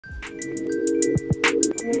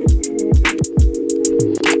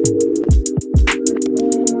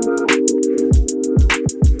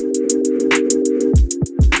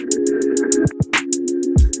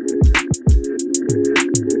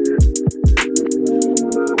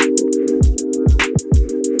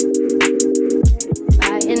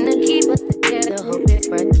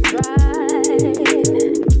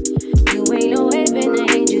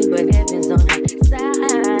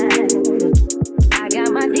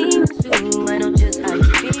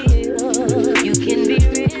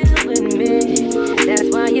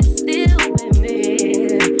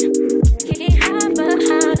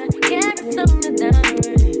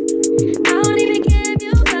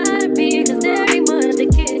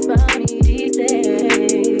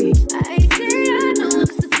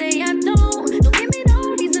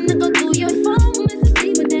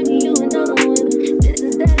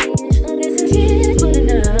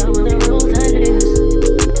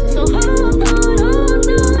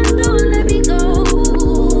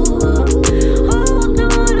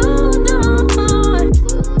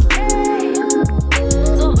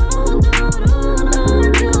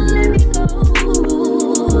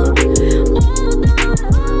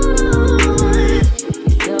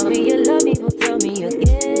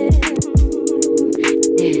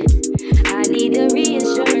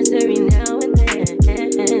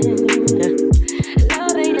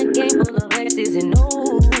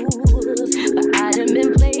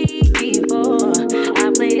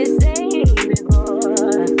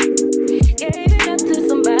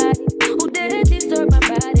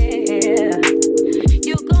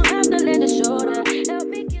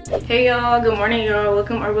Hey y'all, good morning y'all.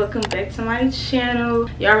 Welcome back to my channel.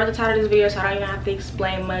 Y'all read the title of this video, so I don't even have to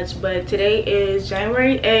explain much, but today is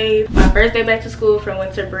January 8th, my first day back to school from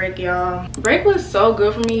winter break, y'all. Break was so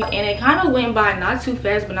good for me, and it kind of went by not too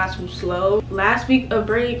fast but not too slow. Last week of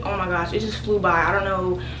break, oh my gosh, it just flew by. I don't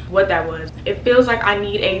know what that was. It feels like I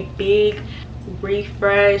need a big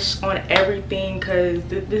refresh on everything because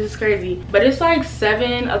this is crazy. But it's like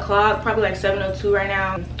 7 o'clock, probably like 7:02 right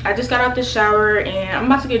now. I just got out the shower and I'm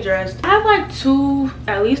about to get dressed. I have like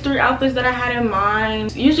at least 3 outfits that I had in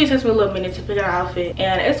mind. Usually it takes me a little minute to pick out an outfit,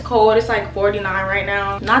 and it's cold. It's like 49 right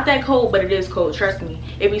now. Not that cold, but it is cold, trust me.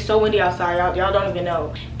 It be so windy outside, y'all don't even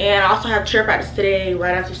know. And I also have cheer practice today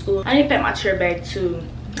right after school. I need to pack my cheer bag too.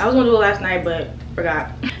 I was gonna do it last night but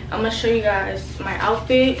forgot. I'm gonna show you guys my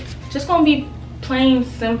outfit. Just gonna be plain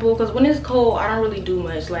simple because when it's cold I don't really do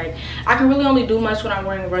much. Like, I can really only do much when I'm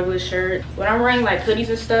wearing a regular shirt. When I'm wearing like hoodies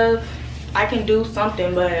and stuff, I can do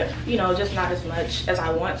something, but you know, just not as much as I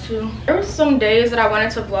want to. There were some days that I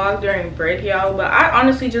wanted to vlog during break, y'all, but I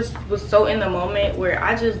honestly just was so in the moment where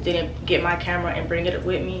I just didn't get my camera and bring it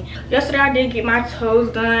with me. Yesterday I did get my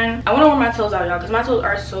toes done. I want to wear my toes out, y'all, because my toes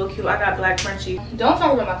are so cute. I got black Frenchies. Don't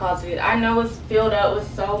talk about my closet. I know it's filled up with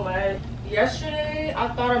so much. Yesterday I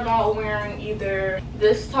thought about wearing either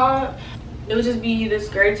this top, it would just be this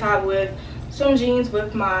gray top with some jeans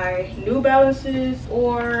with my New Balances,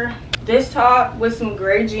 or this top with some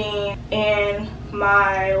gray jeans and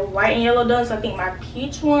my white and yellow dunks. I think my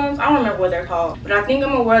peach ones, I don't remember what they're called, but I think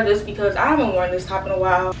I'm gonna wear this because I haven't worn this top in a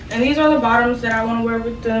while. And these are the bottoms that I want to wear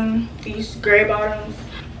with them, these gray bottoms.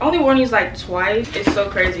 I only worn these like twice. It's so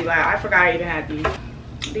crazy, like I forgot I even had these.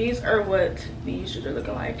 These are what these shoes are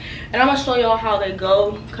looking like, and I'm gonna show y'all how they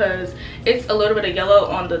go because it's a little bit of yellow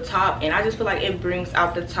on the top, and I just feel like it brings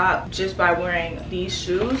out the top just by wearing these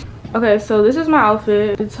shoes. Okay, so this is my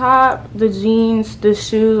outfit. The top, the jeans, the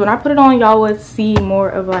shoes. When I put it on, y'all would see more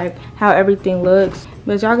of like how everything looks.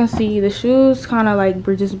 But as y'all can see, the shoes kind of like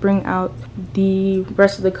just bring out the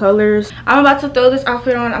rest of the colors. I'm about to throw this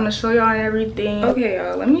outfit on. I'm gonna show y'all everything. Okay,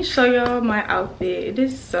 y'all, let me show y'all my outfit. It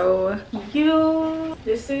is so cute.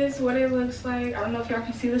 This is what it looks like. I don't know if y'all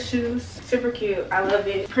can see the shoes. Super cute. I love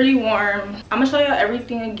it. Pretty warm. I'm gonna show y'all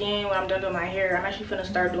everything again when I'm done doing my hair. I'm actually finna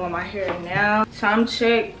start doing my hair now. Time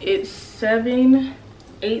check, it's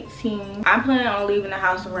 7:18. I'm planning on leaving the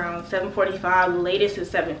house around 7:45. The latest is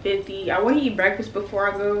 7:50. I want to eat breakfast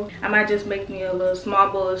before I go. I might just make me a little small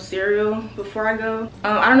bowl of cereal before I go.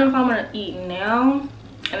 I don't know if I'm gonna eat now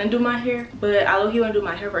and then do my hair, but I low-key want to do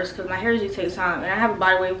my hair first because my hair usually takes time, and I have a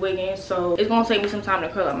body weight wig in, so it's gonna take me some time to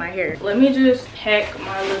curl up my hair. Let me just pack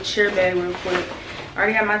my little chair bag real quick. I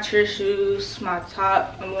already have my cheer shoes, my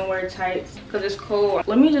top. I'm gonna wear tights because it's cold.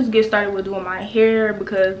 Let me just get started with doing my hair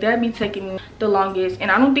because that be taking me the longest. And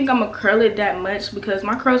I don't think I'm gonna curl it that much because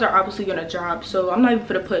my curls are obviously gonna drop. So I'm not even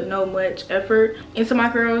gonna put no much effort into my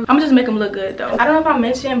curls. I'm gonna just make them look good though. I don't know if I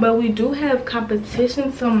mentioned, but we do have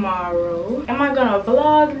competition tomorrow. Am I gonna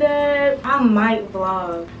vlog that? I might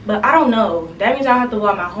vlog, but I don't know. That means I'll have to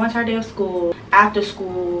vlog my whole entire day of school, after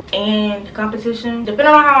school, and competition.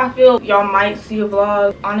 Depending on how I feel, y'all might see a vlog.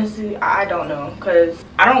 Honestly, I don't know, because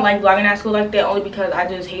I don't like vlogging at school like that, only because I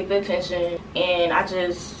just hate the attention, and I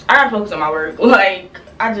gotta focus on my work. Like,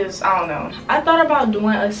 I don't know. I thought about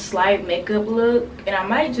doing a slight makeup look, and I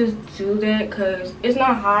might just do that because it's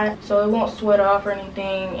not hot, so it won't sweat off or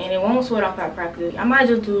anything, and it won't sweat off at practice. I might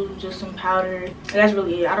just do some powder, and that's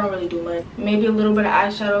really it. I don't really do much. Maybe a little bit of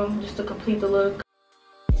eyeshadow just to complete the look.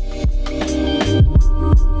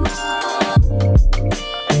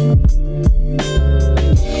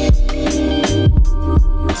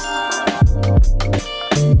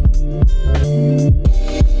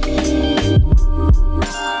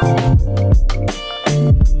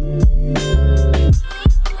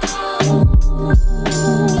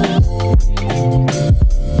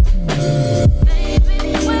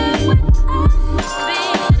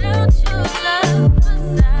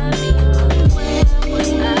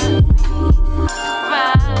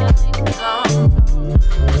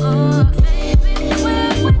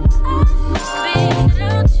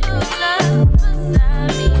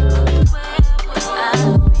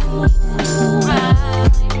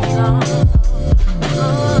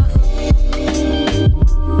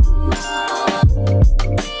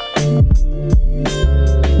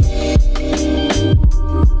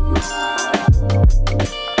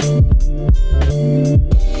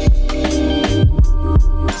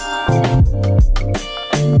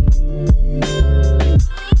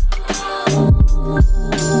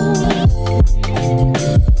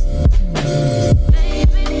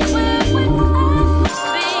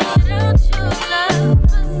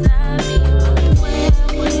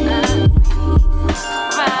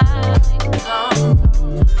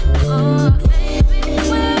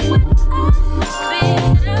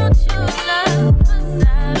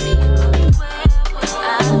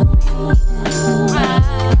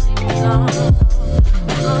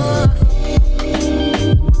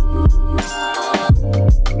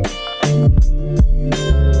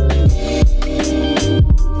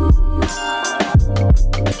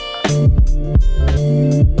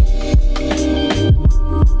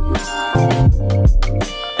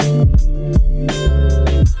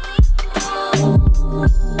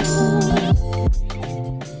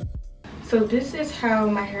 So this is how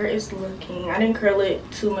my hair is looking. I didn't curl it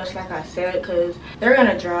too much like I said because they're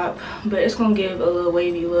gonna drop, but it's gonna give a little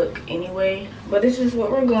wavy look anyway. But this is what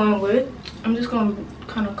we're going with. I'm just gonna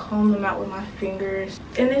kind of comb them out with my fingers,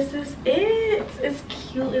 and this is it. It's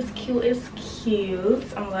cute, it's cute, it's cute.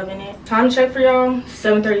 I'm loving it. Time check for y'all,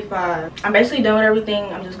 7:35. I'm basically done with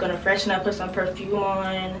everything. I'm just gonna freshen up, put some perfume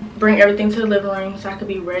on, bring everything to the living room so I could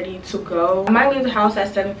be ready to go. I might leave the house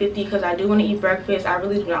at 7:50 because I do want to eat breakfast. I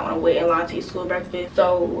really do not want to wait in line to eat school breakfast.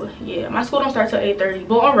 So yeah, my school don't start till 8:30,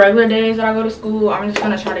 but on regular days that I go to school, I'm just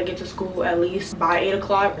gonna try to get to school at least by 8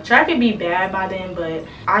 o'clock. Traffic be bad by then, but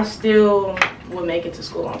I still will make it to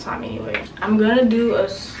school on time anyway. I'm gonna do a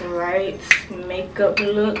slight makeup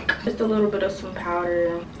look, just a little bit of some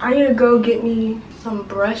powder. I need to go get me some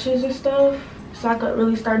brushes and stuff so I could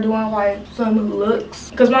really start doing like some looks,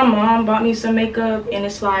 because my mom bought me some makeup and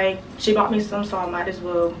it's like she bought me some, so I might as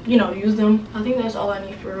well, you know, use them. I think that's all I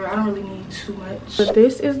need for real. I don't really need too much. But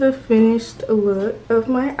this is the finished look of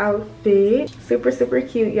my outfit. Super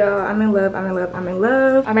cute, y'all. I'm in love, I'm in love, I'm in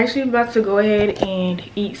love. I'm actually about to go ahead and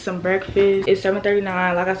eat some breakfast. It's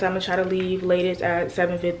 7:39. Like I said, I'm gonna try to leave latest at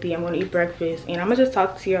 7:50. I'm gonna eat breakfast and I'm gonna just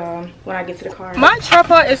talk to y'all when I get to the car. My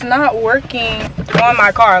tripod is not working on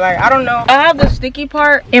my car. Like, I don't know. I have the sticky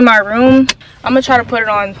part in my room. I'm gonna try to put it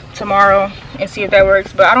on tomorrow and see if that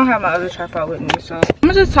works, but I don't have my other tripod with me, so I'm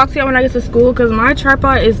gonna just talk to y'all when I get to school because my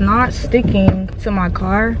tripod is not sticking to my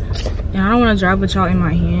car and I don't want to drive with y'all in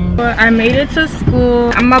my hand. But I made it to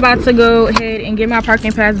school. I'm about to go ahead and get my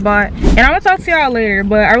parking pass bought, and I'm gonna talk to y'all later.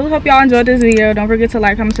 But I really hope y'all enjoyed this video. Don't forget to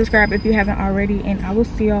like, comment, subscribe if you haven't already, and I will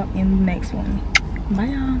see y'all in the next one. Bye,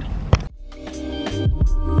 y'all.